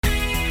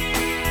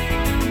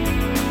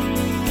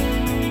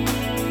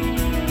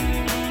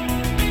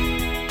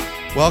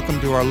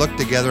Welcome to our look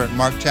together at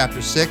Mark chapter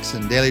 6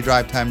 and Daily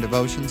Drive Time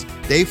Devotions,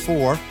 Day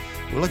 4.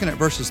 We're looking at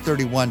verses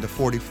 31 to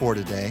 44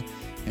 today,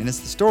 and it's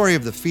the story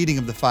of the feeding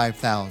of the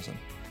 5,000,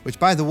 which,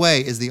 by the way,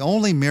 is the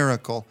only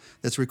miracle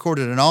that's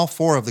recorded in all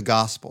four of the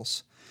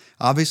Gospels.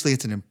 Obviously,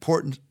 it's an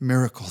important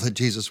miracle that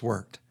Jesus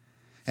worked.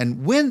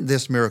 And when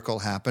this miracle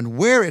happened,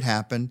 where it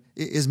happened,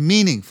 is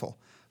meaningful.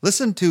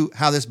 Listen to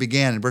how this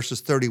began in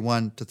verses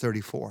 31 to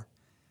 34.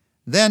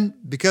 Then,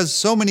 because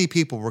so many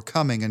people were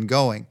coming and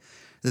going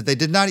that they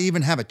did not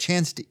even have a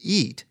chance to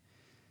eat,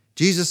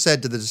 Jesus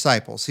said to the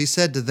disciples, he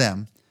said to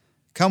them,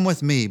 "Come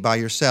with me by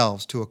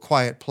yourselves to a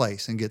quiet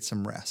place and get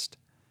some rest."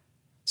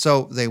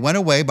 So they went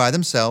away by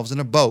themselves in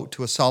a boat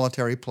to a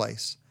solitary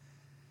place.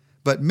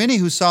 But many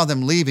who saw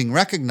them leaving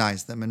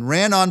recognized them and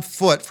ran on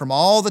foot from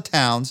all the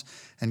towns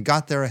and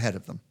got there ahead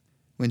of them.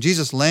 When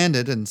Jesus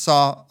landed and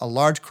saw a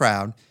large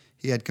crowd,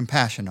 he had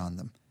compassion on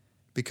them,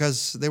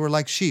 because they were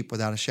like sheep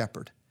without a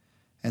shepherd.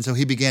 And so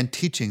he began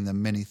teaching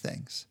them many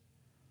things.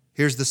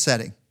 Here's the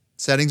setting.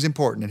 Setting's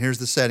important, and here's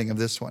the setting of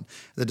this one.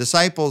 The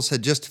disciples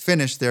had just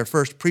finished their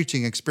first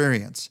preaching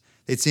experience.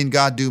 They'd seen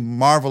God do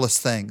marvelous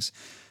things,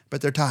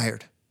 but they're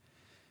tired.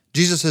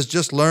 Jesus has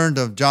just learned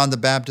of John the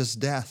Baptist's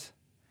death.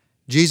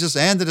 Jesus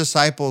and the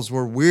disciples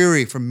were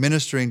weary from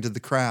ministering to the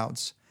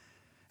crowds.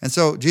 And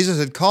so Jesus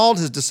had called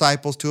his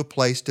disciples to a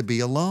place to be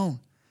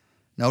alone.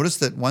 Notice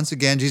that once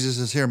again, Jesus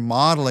is here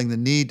modeling the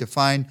need to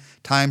find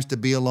times to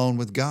be alone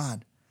with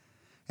God.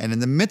 And in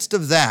the midst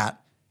of that,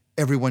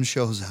 everyone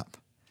shows up.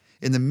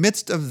 In the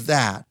midst of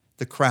that,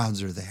 the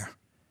crowds are there.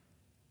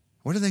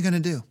 What are they going to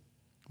do?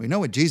 We know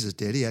what Jesus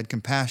did. He had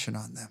compassion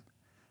on them.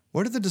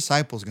 What are the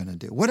disciples going to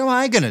do? What am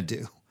I going to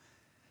do?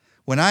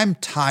 When I'm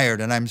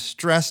tired and I'm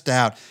stressed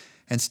out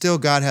and still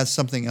God has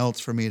something else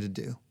for me to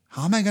do,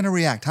 how am I going to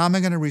react? How am I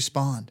going to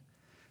respond?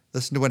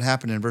 Listen to what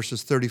happened in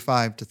verses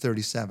 35 to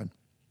 37.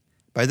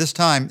 By this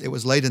time, it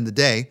was late in the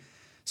day,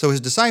 so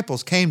his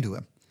disciples came to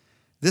him.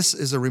 "This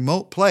is a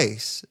remote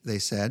place," they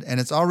said,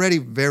 "and it's already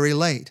very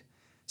late.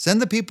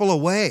 Send the people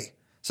away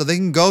so they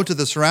can go to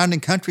the surrounding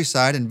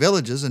countryside and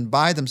villages and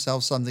buy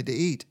themselves something to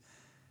eat."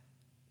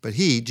 But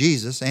he,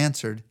 Jesus,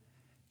 answered,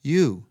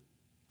 "You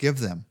give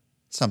them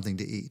something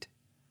to eat."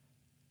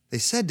 They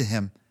said to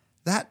him,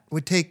 "That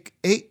would take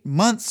 8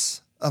 months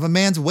of a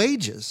man's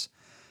wages.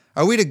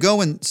 Are we to go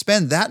and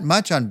spend that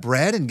much on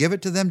bread and give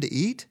it to them to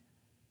eat?"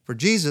 For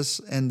Jesus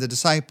and the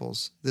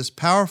disciples, this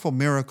powerful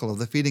miracle of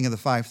the feeding of the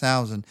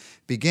 5,000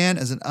 began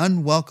as an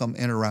unwelcome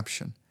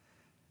interruption.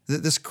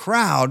 This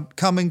crowd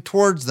coming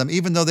towards them,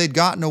 even though they'd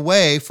gotten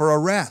away for a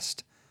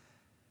rest.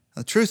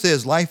 The truth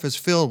is, life is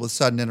filled with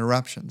sudden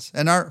interruptions,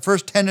 and our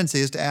first tendency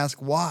is to ask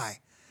why.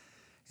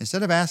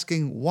 Instead of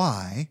asking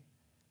why,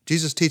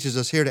 Jesus teaches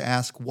us here to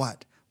ask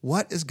what.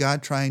 What is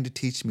God trying to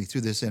teach me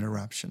through this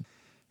interruption?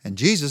 And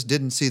Jesus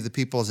didn't see the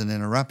people as an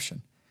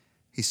interruption.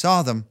 He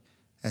saw them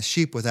as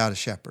sheep without a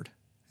shepherd.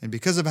 And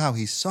because of how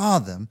he saw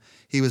them,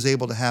 he was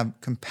able to have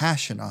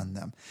compassion on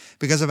them.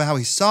 Because of how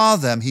he saw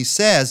them, he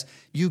says,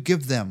 "You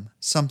give them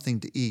something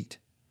to eat."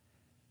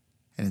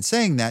 And in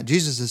saying that,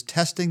 Jesus is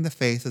testing the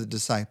faith of the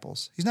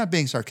disciples. He's not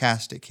being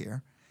sarcastic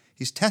here.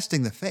 He's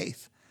testing the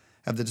faith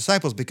of the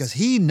disciples because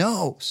he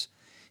knows.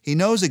 He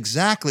knows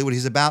exactly what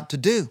he's about to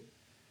do.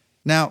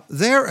 Now,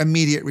 their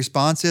immediate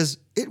response is,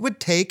 it would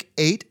take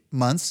 8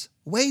 months'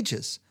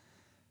 wages.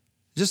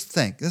 Just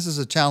think, this is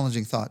a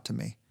challenging thought to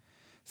me.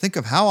 Think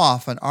of how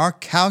often our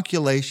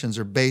calculations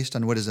are based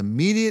on what is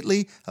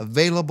immediately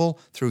available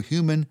through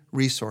human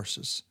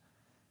resources.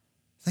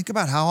 Think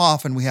about how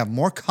often we have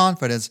more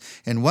confidence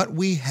in what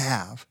we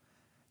have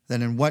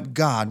than in what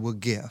God will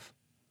give.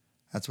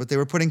 That's what they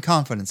were putting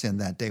confidence in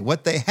that day,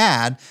 what they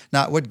had,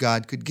 not what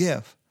God could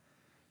give.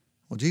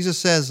 Well, Jesus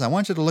says, I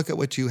want you to look at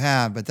what you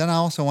have, but then I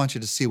also want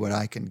you to see what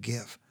I can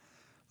give.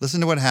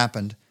 Listen to what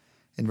happened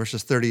in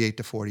verses 38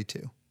 to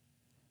 42.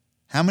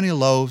 "How many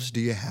loaves do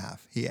you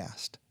have?" he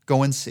asked.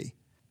 "Go and see."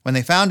 When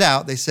they found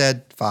out, they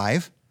said,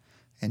 5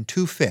 and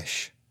 2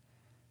 fish.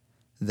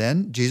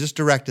 Then Jesus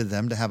directed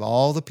them to have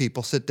all the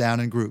people sit down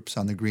in groups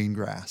on the green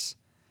grass.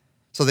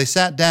 So they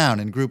sat down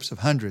in groups of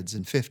hundreds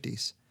and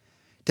 50s.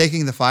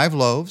 Taking the 5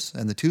 loaves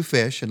and the 2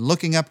 fish and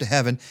looking up to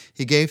heaven,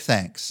 he gave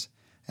thanks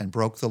and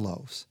broke the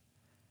loaves.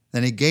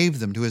 Then he gave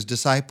them to his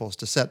disciples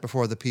to set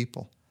before the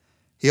people.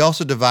 He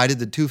also divided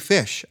the 2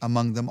 fish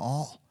among them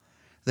all.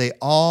 They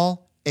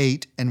all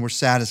ate and were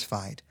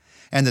satisfied.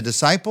 And the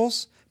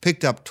disciples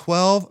picked up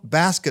 12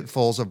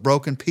 basketfuls of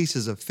broken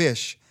pieces of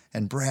fish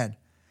and bread.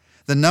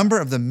 The number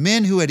of the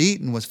men who had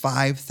eaten was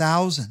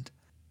 5,000.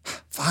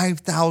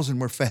 5,000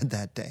 were fed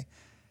that day.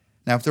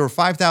 Now, if there were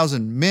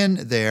 5,000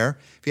 men there,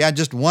 if you had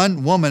just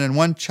one woman and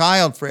one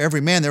child for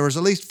every man, there was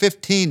at least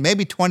 15,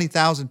 maybe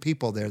 20,000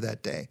 people there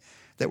that day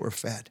that were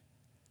fed.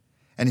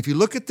 And if you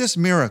look at this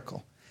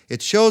miracle,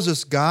 it shows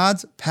us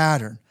God's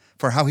pattern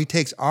for how he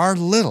takes our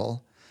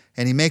little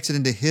and he makes it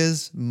into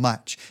his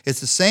much. It's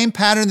the same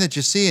pattern that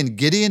you see in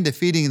Gideon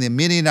defeating the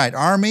Midianite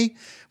army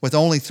with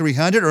only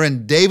 300, or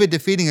in David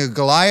defeating a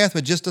Goliath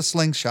with just a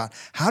slingshot.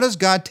 How does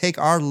God take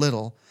our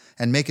little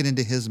and make it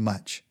into his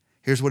much?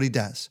 Here's what he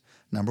does.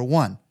 Number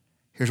one,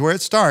 Here's where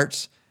it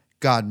starts.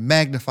 God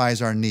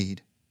magnifies our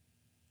need.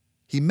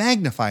 He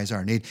magnifies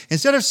our need.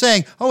 Instead of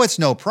saying, oh, it's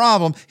no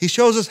problem, he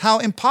shows us how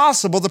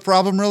impossible the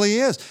problem really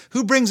is.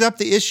 Who brings up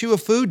the issue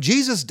of food?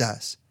 Jesus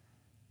does.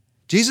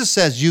 Jesus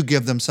says, you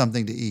give them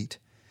something to eat.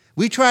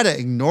 We try to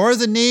ignore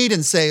the need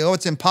and say, oh,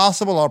 it's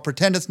impossible, I'll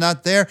pretend it's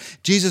not there.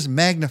 Jesus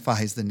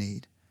magnifies the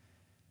need.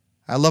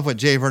 I love what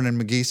J.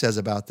 Vernon McGee says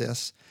about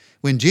this.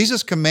 When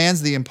Jesus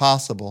commands the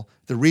impossible,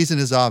 the reason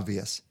is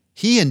obvious.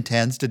 He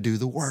intends to do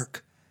the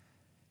work.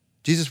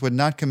 Jesus would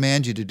not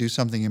command you to do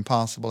something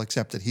impossible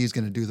except that he's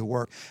going to do the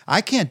work.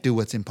 I can't do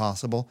what's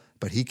impossible,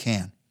 but he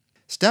can.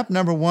 Step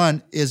number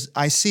 1 is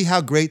I see how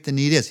great the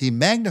need is. He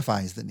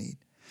magnifies the need.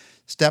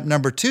 Step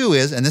number 2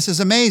 is, and this is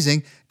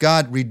amazing,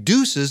 God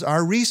reduces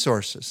our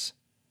resources.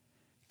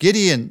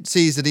 Gideon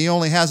sees that he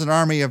only has an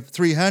army of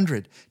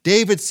 300.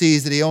 David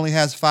sees that he only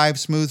has 5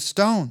 smooth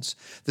stones.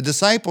 The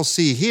disciples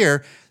see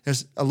here,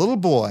 there's a little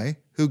boy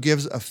who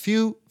gives a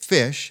few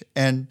fish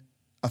and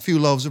a few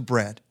loaves of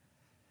bread.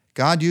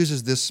 God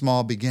uses this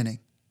small beginning.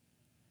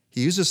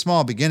 He uses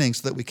small beginnings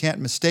so that we can't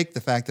mistake the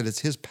fact that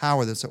it's his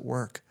power that's at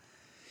work.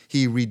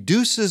 He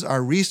reduces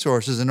our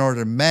resources in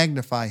order to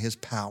magnify his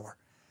power.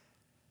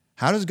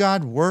 How does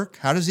God work?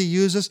 How does he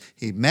use us?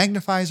 He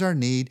magnifies our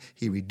need.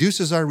 He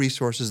reduces our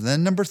resources. And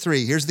then number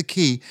 3, here's the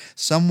key.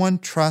 Someone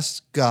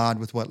trusts God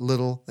with what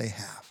little they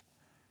have.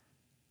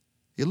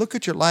 You look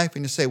at your life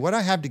and you say, what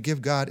I have to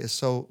give God is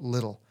so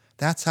little.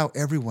 That's how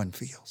everyone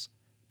feels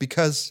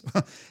because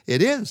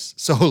it is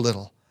so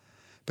little.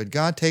 But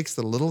God takes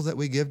the little that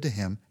we give to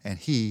him and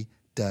he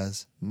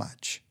does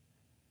much.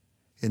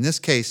 In this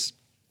case,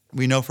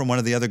 we know from one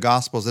of the other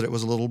Gospels that it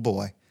was a little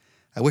boy.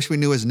 I wish we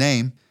knew his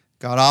name.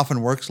 God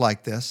often works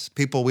like this.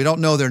 People, we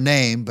don't know their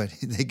name, but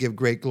they give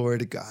great glory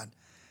to God.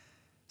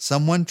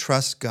 Someone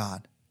trusts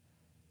God.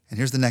 And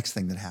here's the next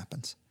thing that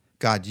happens.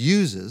 God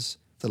uses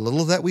the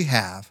little that we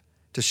have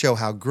to show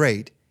how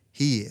great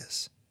he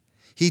is.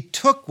 He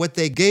took what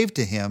they gave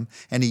to him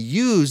and he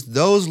used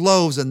those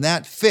loaves and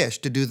that fish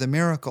to do the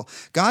miracle.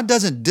 God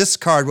doesn't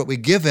discard what we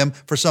give him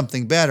for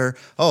something better.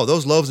 Oh,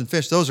 those loaves and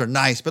fish, those are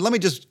nice, but let me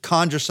just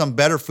conjure some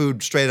better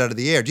food straight out of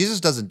the air. Jesus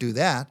doesn't do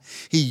that.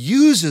 He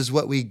uses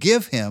what we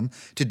give him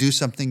to do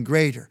something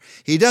greater.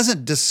 He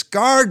doesn't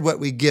discard what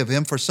we give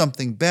him for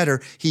something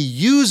better. He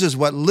uses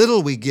what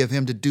little we give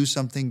him to do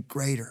something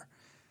greater.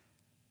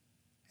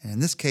 And in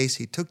this case,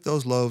 he took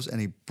those loaves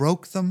and he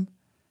broke them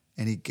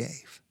and he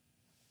gave.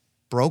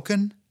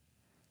 Broken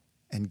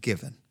and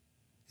given.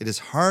 It is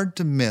hard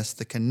to miss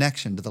the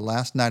connection to the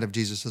last night of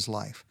Jesus'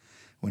 life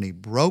when he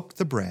broke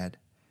the bread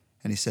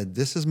and he said,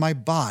 this is my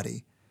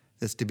body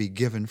that's to be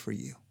given for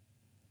you.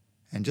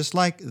 And just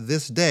like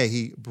this day,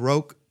 he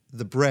broke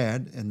the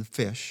bread and the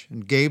fish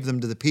and gave them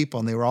to the people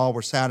and they all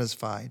were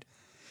satisfied.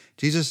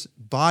 Jesus'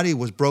 body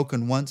was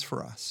broken once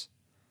for us,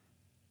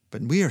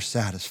 but we are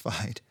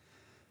satisfied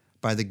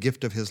by the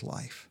gift of his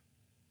life.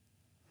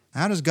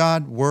 How does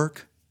God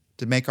work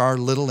to make our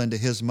little into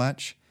his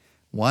much?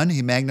 1,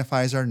 he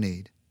magnifies our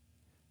need.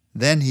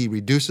 Then he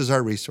reduces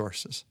our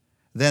resources.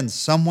 Then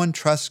someone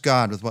trusts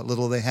God with what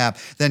little they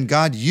have. Then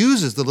God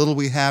uses the little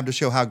we have to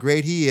show how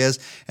great he is.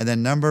 And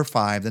then number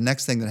 5, the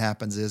next thing that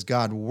happens is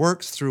God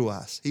works through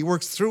us. He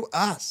works through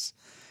us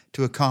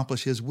to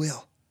accomplish his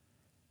will.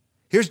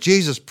 Here's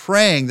Jesus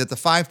praying that the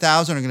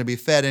 5,000 are going to be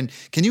fed. And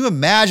can you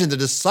imagine the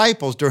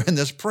disciples during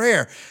this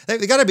prayer?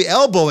 They got to be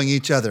elbowing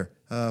each other.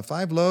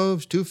 5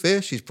 loaves, 2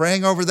 fish. He's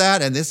praying over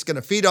that, and this is going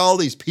to feed all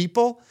these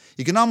people.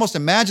 You can almost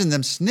imagine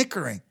them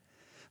snickering.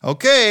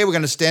 Okay, we're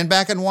going to stand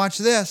back and watch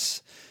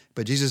this.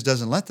 But Jesus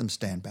doesn't let them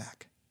stand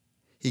back.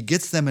 He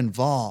gets them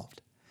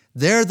involved.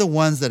 They're the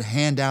ones that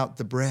hand out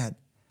the bread.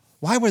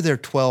 Why were there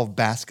 12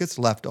 baskets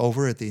left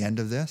over at the end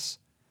of this?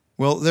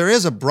 Well, there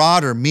is a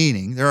broader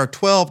meaning. There are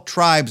 12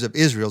 tribes of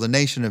Israel, the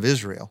nation of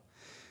Israel.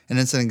 And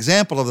it's an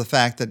example of the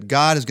fact that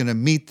God is going to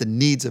meet the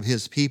needs of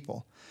his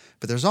people.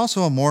 But there's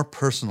also a more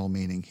personal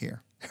meaning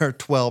here. There are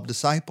 12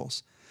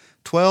 disciples,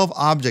 12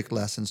 object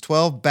lessons,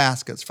 12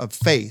 baskets of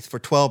faith for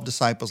 12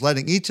 disciples,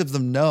 letting each of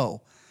them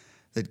know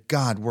that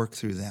God worked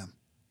through them.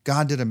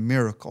 God did a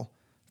miracle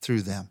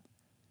through them.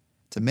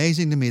 It's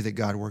amazing to me that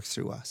God works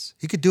through us.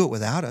 He could do it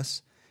without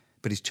us,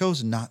 but he's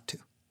chosen not to.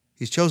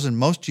 He's chosen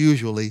most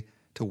usually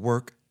to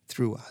work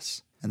through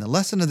us. And the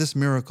lesson of this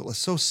miracle is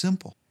so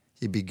simple.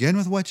 You begin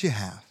with what you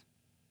have,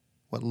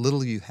 what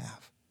little you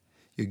have.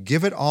 You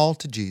give it all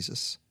to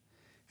Jesus,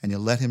 and you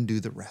let him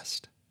do the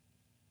rest.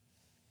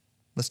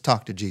 Let's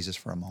talk to Jesus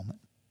for a moment.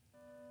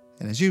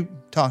 And as you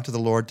talk to the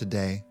Lord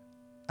today,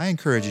 I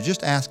encourage you,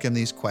 just ask him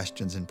these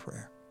questions in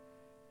prayer.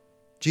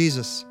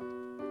 Jesus,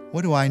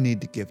 what do I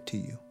need to give to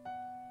you?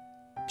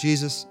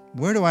 Jesus,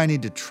 where do I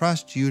need to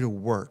trust you to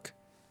work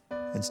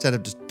instead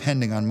of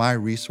depending on my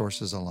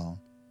resources alone?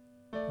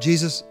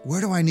 Jesus, where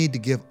do I need to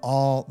give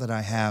all that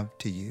I have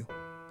to you?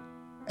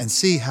 And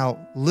see how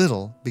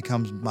little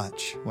becomes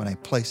much when I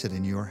place it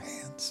in your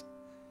hands.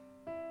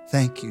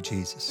 Thank you,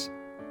 Jesus,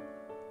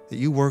 that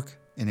you work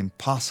in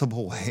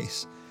impossible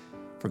ways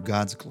for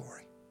God's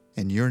glory.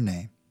 In your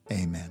name,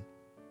 amen.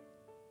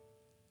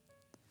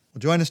 Well,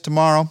 join us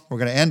tomorrow. We're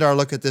going to end our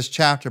look at this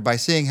chapter by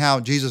seeing how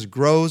Jesus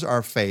grows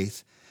our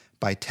faith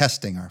by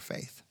testing our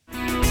faith.